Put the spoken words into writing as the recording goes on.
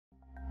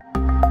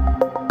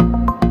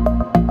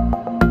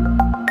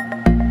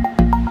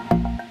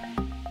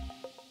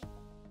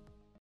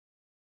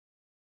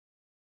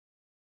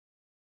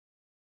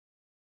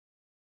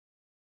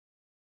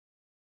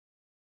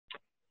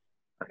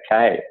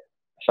Okay,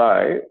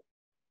 so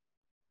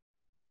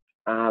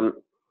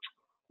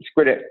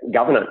SQIDEP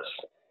governance.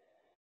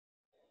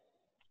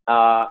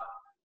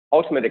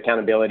 Ultimate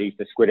accountability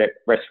for SQIDEP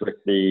rests with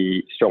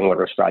the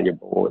Stormwater Australia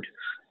board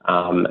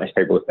as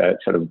people with the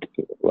sort of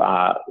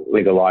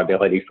legal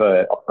liability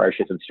for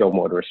operations of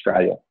Stormwater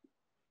Australia.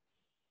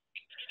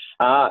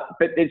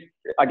 But there's,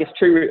 I guess,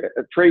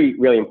 three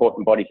really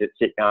important bodies that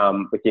sit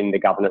within the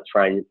governance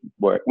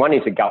framework. One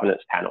is a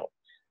governance panel.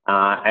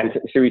 And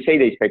so we see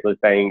these people as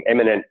being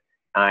eminent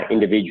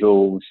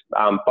individuals,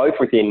 both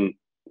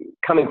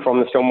coming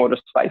from the stormwater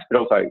space, but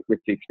also with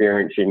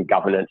experience in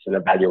governance and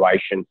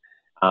evaluation,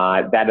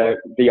 that are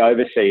the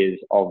overseers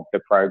of the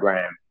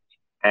program.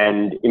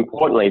 And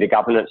importantly, the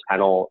governance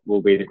panel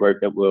will be the group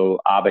that will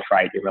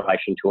arbitrate in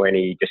relation to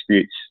any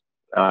disputes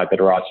that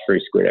arise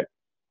through SQIDEP.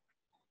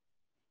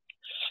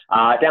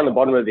 Down the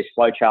bottom of this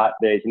flowchart,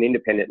 there's an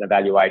independent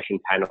evaluation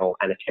panel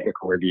and a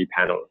technical review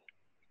panel.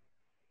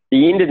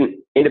 The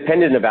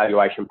independent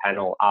evaluation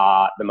panel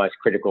are the most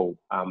critical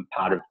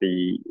part of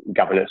the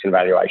governance and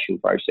evaluation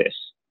process.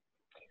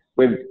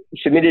 We've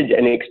submitted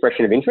an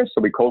expression of interest,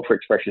 so we called for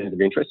expressions of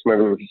interest,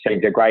 and we've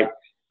received a great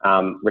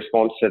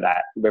response to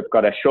that. We've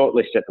got a short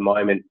list at the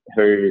moment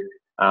who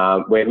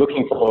we're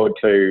looking forward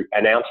to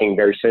announcing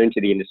very soon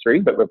to the industry,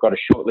 but we've got a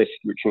short list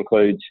which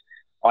includes,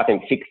 I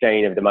think,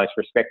 16 of the most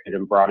respected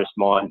and brightest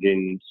minds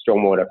in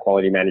stormwater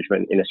quality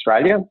management in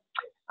Australia.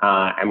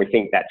 And we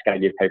think that's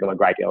going to give people a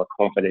great deal of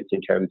confidence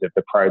in terms of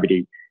the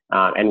probity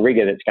and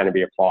rigour that's going to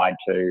be applied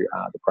to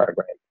the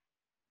program.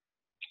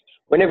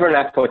 Whenever an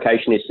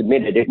application is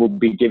submitted, it will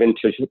be given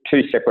to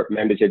two separate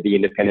members of the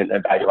independent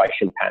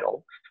evaluation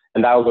panel,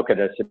 and they'll look at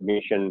a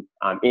submission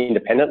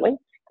independently,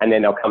 and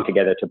then they'll come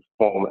together to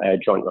form a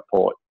joint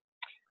report.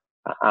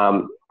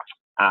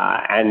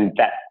 And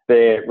that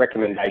their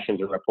recommendations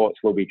and reports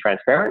will be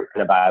transparent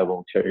and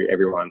available to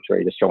everyone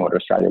through the Stormwater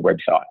Australia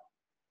website.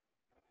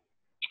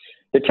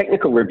 The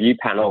technical review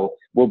panel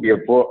will be a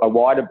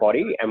wider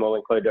body and will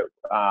include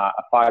a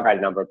far greater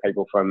number of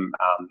people from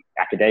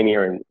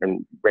academia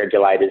and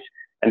regulators,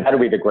 and that'll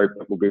be the group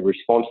that will be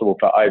responsible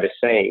for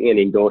overseeing and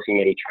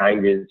endorsing any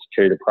changes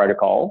to the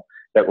protocol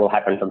that will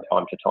happen from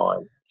time to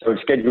time. So we've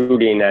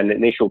scheduled in an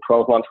initial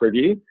 12-month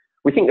review.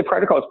 We think the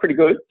protocol is pretty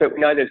good, but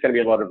we know there's going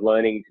to be a lot of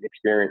learnings and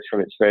experience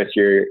from its first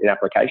year in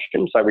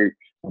application. So we've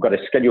got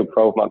a scheduled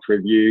 12-month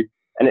review,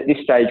 and at this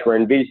stage we're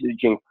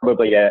envisaging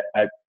probably a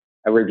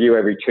review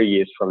every 2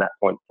 years from that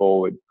point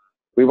forward.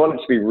 We want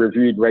it to be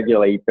reviewed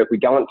regularly, but we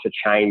don't want to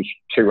change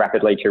too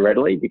rapidly, too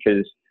readily,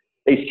 because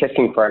these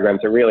testing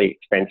programs are really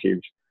expensive,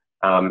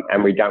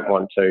 and we don't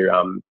want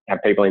to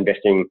have people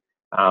investing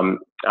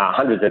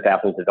hundreds of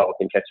thousands of dollars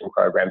in testing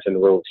programs and the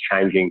rules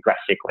changing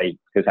drastically,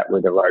 because that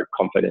would erode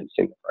confidence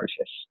in the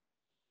process.